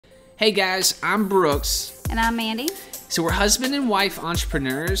Hey guys, I'm Brooks. And I'm Mandy. So we're husband and wife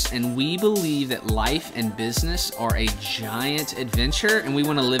entrepreneurs, and we believe that life and business are a giant adventure, and we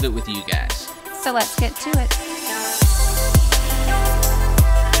want to live it with you guys. So let's get to it.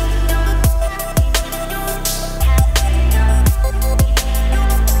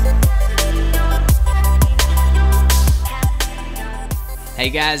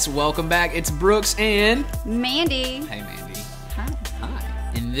 Hey guys, welcome back. It's Brooks and Mandy. Hey Mandy. Hi. Hi.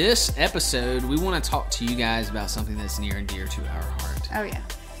 In this episode, we want to talk to you guys about something that's near and dear to our heart. Oh, yeah.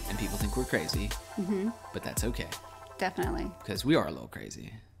 And people think we're crazy, but that's okay. Definitely. Because we are a little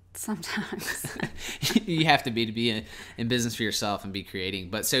crazy. Sometimes. You have to be in business for yourself and be creating.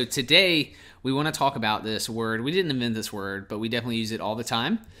 But so today, we want to talk about this word. We didn't invent this word, but we definitely use it all the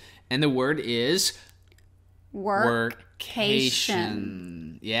time. And the word is workation.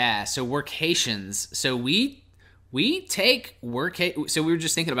 Yeah, so workations. So we take so we were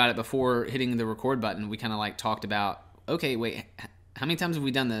just thinking about it before hitting the record button. We kind of like talked about, okay, wait, how many times have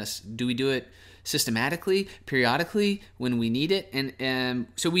we done this? Do we do it systematically, periodically, when we need it? And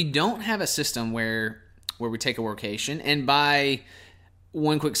so we don't have a system where we take a workation. And by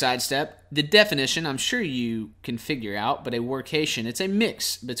one quick sidestep, the definition I'm sure you can figure out, but a workation, it's a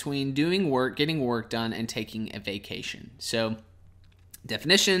mix between doing work, getting work done, and taking a vacation. So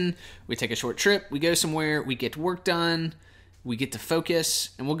definition, we take a short trip, we go somewhere, we get work done, we get to focus,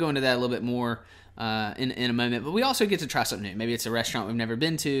 and we'll go into that a little bit more in a moment. But we also get to try something new. Maybe it's a restaurant we've never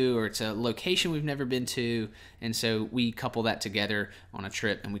been to, or it's a location we've never been to, and so we couple that together on a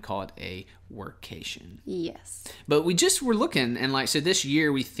trip, and we call it a workation. Yes. But we just were looking, and so this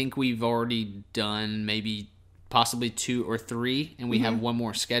year we think we've already done maybe possibly 2 or 3, and we have one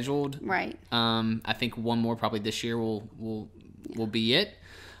more scheduled. Right. I think one more probably this year will be it.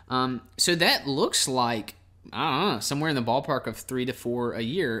 So that looks like, I don't know, somewhere in the ballpark of 3 to 4 a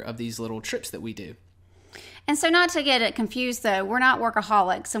year of these little trips that we do. And so not to get it confused, though, we're not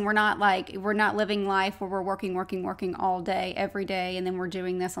workaholics, and we're not living life where we're working all day, every day, and then we're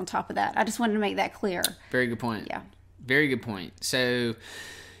doing this on top of that. I just wanted to make that clear. Very good point. Yeah. Very good point. So,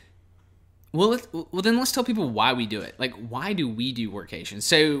 well, then let's tell people why we do it. Like, why do we do workations?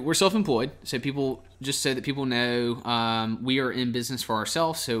 So we're self-employed. So that people know, we are in business for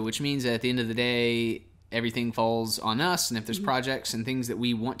ourselves. So which means that at the end of the day, everything falls on us. And if there's projects and things that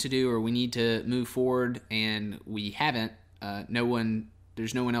we want to do or we need to move forward and we haven't,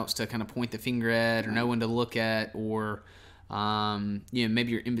 there's no one else to kind of point the finger at or no one to look at, or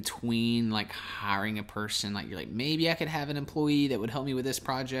maybe you're in between like hiring a person. Like you're like, maybe I could have an employee that would help me with this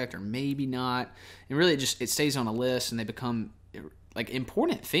project, or maybe not. And really it stays on a list and they become like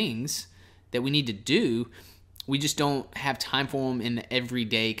important things that we need to do. We just don't have time for them in the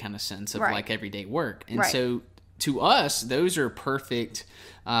everyday kind of sense of like everyday work. And so to us, those are perfect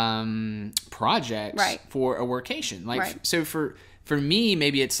projects for a workation. So for me,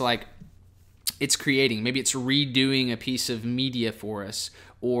 maybe it's like, it's creating, maybe it's redoing a piece of media for us,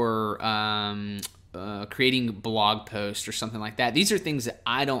 or creating a blog post or something like that. These are things that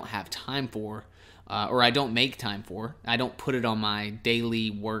I don't have time for, or I don't make time for. I don't put it on my daily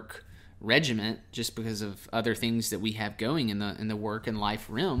work regiment just because of other things that we have going in the work and life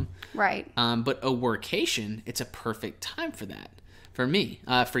realm. Right. But a workation, it's a perfect time for that. For me,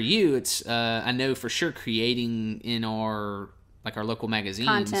 for you, it's I know for sure creating in our local magazines.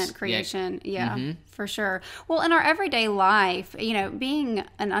 Content creation, for sure. Well, in our everyday life, being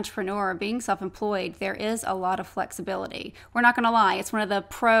an entrepreneur, being self-employed, there is a lot of flexibility. We're not going to lie. It's one of the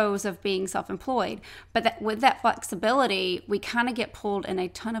pros of being self-employed. But with that flexibility, we kind of get pulled in a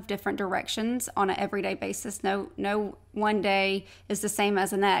ton of different directions on an everyday basis. No one day is the same as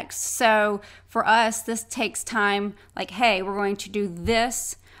the next. So for us, this takes time. Like, hey, we're going to do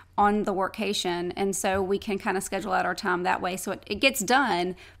this on the workation, and so we can kind of schedule out our time that way, so it gets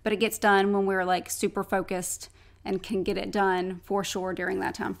done, but it gets done when we're like super focused and can get it done for sure during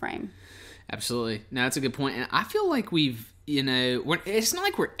that time frame. Absolutely. No, that's a good point. And I feel like we've, it's not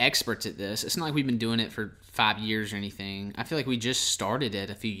like we're experts at this. It's not like we've been doing it for 5 years or anything. I feel like we just started it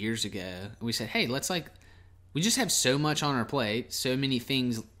a few years ago. We said, hey, we just have so much on our plate, so many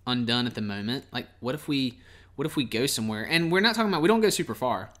things undone at the moment. Like, what if we go somewhere? And we're not talking about, we don't go super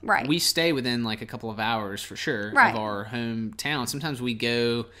far. Right. We stay within like a couple of hours for sure of our hometown. Sometimes we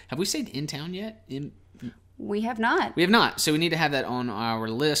go, have we stayed in town yet? We have not. We have not. So we need to have that on our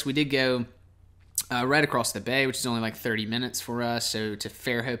list. We did go right across the bay, which is only like 30 minutes for us. So to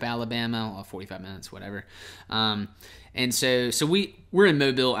Fairhope, Alabama, 45 minutes, whatever. And so we're in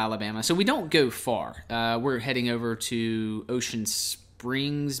Mobile, Alabama. So we don't go far. We're heading over to Ocean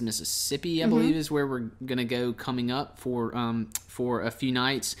Springs, Mississippi, I believe is where we're gonna go coming up for a few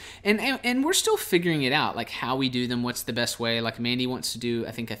nights, and we're still figuring it out, like how we do them, what's the best way. Like Mandy wants to do,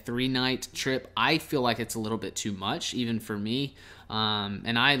 I think, a 3-night trip. I feel like it's a little bit too much, even for me.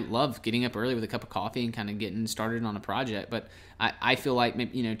 And I love getting up early with a cup of coffee and kind of getting started on a project. But I feel like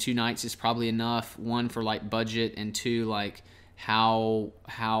maybe, 2 nights is probably enough. 1 for like budget, and 2 like how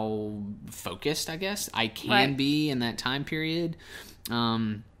focused I guess I can be in that time period.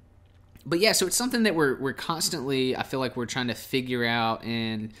 But yeah, so it's something that we're constantly, I feel like we're trying to figure out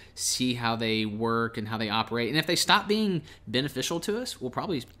and see how they work and how they operate. And if they stop being beneficial to us, we'll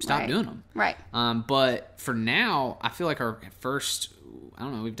probably stop doing them. Right. But for now, I feel like our first, I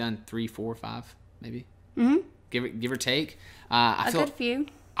don't know, we've done 3, 4, 5, maybe. Mm-hmm. Give or take. A good few.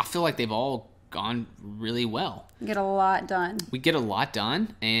 I feel like they've all gone really well. Get a lot done. We get a lot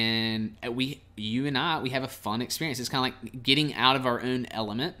done, and you and I have a fun experience. It's kind of like getting out of our own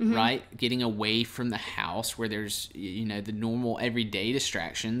element, right? Getting away from the house where there's, the normal everyday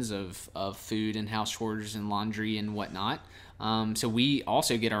distractions of food and house chores and laundry and whatnot. So we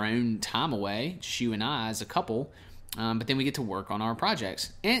also get our own time away, just you and I as a couple, but then we get to work on our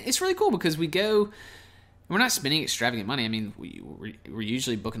projects. And it's really cool because we're not spending extravagant money. I mean, we're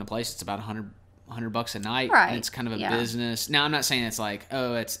usually booking a place. It's about $100 a night. Right. And it's kind of a business. Now, I'm not saying it's like,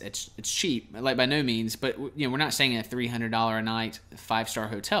 oh, it's cheap, like by no means. But we're not staying at a $300 a night 5-star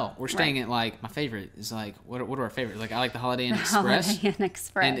hotel. We're staying at like, my favorite is like, what are our favorites? Like I like the Holiday Inn Express. Holiday Inn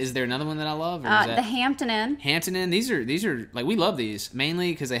Express. And is there another one that I love? Or is that the Hampton Inn. Hampton Inn. These are like, we love these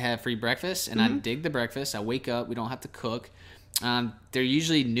mainly because they have free breakfast, and I dig the breakfast. I wake up, we don't have to cook. They're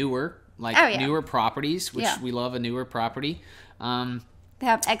usually newer. Newer properties, which we love a newer property. They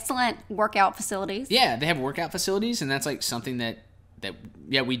have excellent workout facilities. Yeah, they have workout facilities, and that's like something that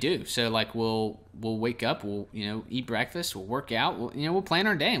we do. So like we'll wake up, we'll eat breakfast, we'll work out, we'll plan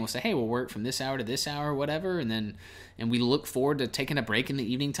our day, and we'll say, hey, we'll work from this hour to this hour, or whatever, and we look forward to taking a break in the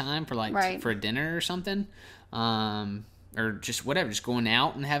evening time for for a dinner or something, or just whatever, just going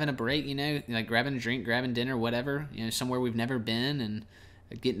out and having a break, like grabbing a drink, grabbing dinner, whatever, somewhere we've never been, and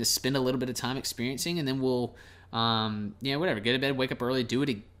getting to spend a little bit of time experiencing, and then we'll, whatever, go to bed, wake up early, do it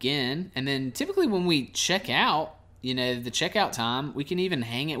again. And then typically when we check out, the checkout time, we can even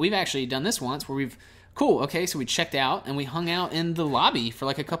hang it. We've actually done this once where so we checked out and we hung out in the lobby for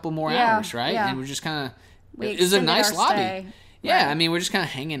like a couple more hours, right? Yeah. And we're just kind of, it was a nice lobby. Stay. Yeah, right. I mean, we're just kind of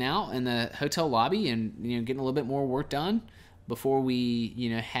hanging out in the hotel lobby and, getting a little bit more work done before we,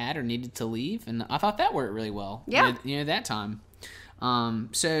 had or needed to leave. And I thought that worked really well. Yeah. That time.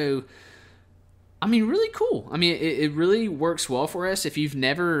 So, I mean, really cool. I mean, it really works well for us. If you've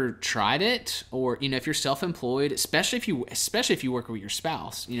never tried it, or, if you're self-employed, especially if you work with your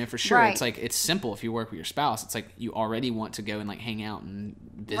spouse, for sure. Right. It's like, it's simple. If you work with your spouse, it's like you already want to go and like hang out and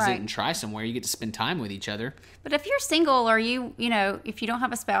visit and try somewhere. You get to spend time with each other. But if you're single, or if you don't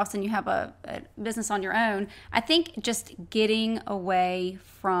have a spouse and you have a business on your own, I think just getting away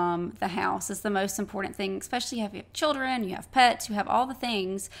from the house is the most important thing, especially if you have children, you have pets, you have all the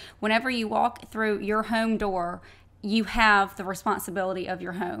things. Whenever you walk through your home door, you have the responsibility of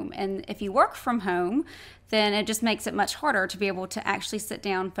your home. And if you work from home, then it just makes it much harder to be able to actually sit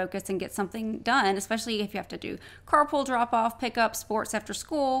down, focus, and get something done, especially if you have to do carpool, drop off, pick up, sports after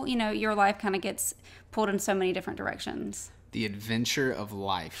school. Your life kind of gets pulled in so many different directions. The adventure of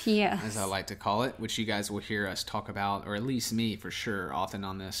life, as I like to call it, which you guys will hear us talk about, or at least me for sure, often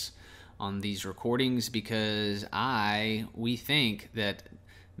on these recordings, because we think that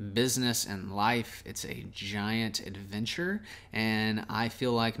business and life, it's a giant adventure. And I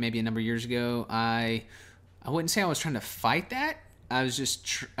feel like maybe a number of years ago, I wouldn't say I was trying to fight that. I was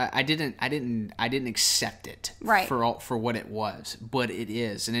just I didn't accept it for what it was, but it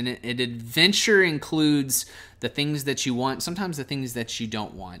is. And an adventure includes the things that you want, sometimes the things that you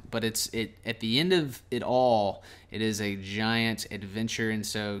don't want, but it at the end of it all, it is a giant adventure. And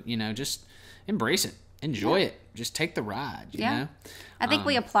so, just embrace it, enjoy it, just take the ride, you know? I think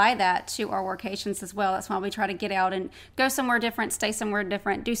we apply that to our workations as well. That's why we try to get out and go somewhere different, stay somewhere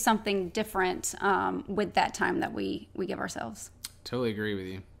different, do something different with that time that we give ourselves. Totally agree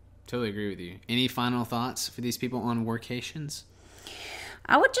with you. Any final thoughts for these people on workations?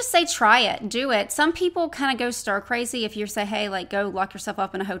 I would just say try it. Do it. Some people kind of go stir crazy if you say, hey, like go lock yourself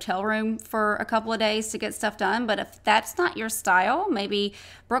up in a hotel room for a couple of days to get stuff done. But if that's not your style, maybe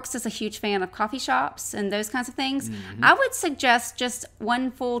Brooks is a huge fan of coffee shops and those kinds of things. Mm-hmm. I would suggest just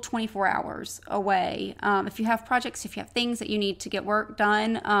one full 24 hours away. If you have projects, if you have things that you need to get work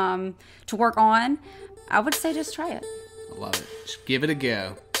done, to work on, I would say just try it. I love it. Just give it a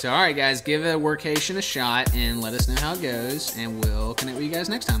go. So, all right, guys, give a workation a shot and let us know how it goes, and we'll connect with you guys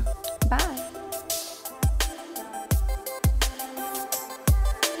next time. Bye.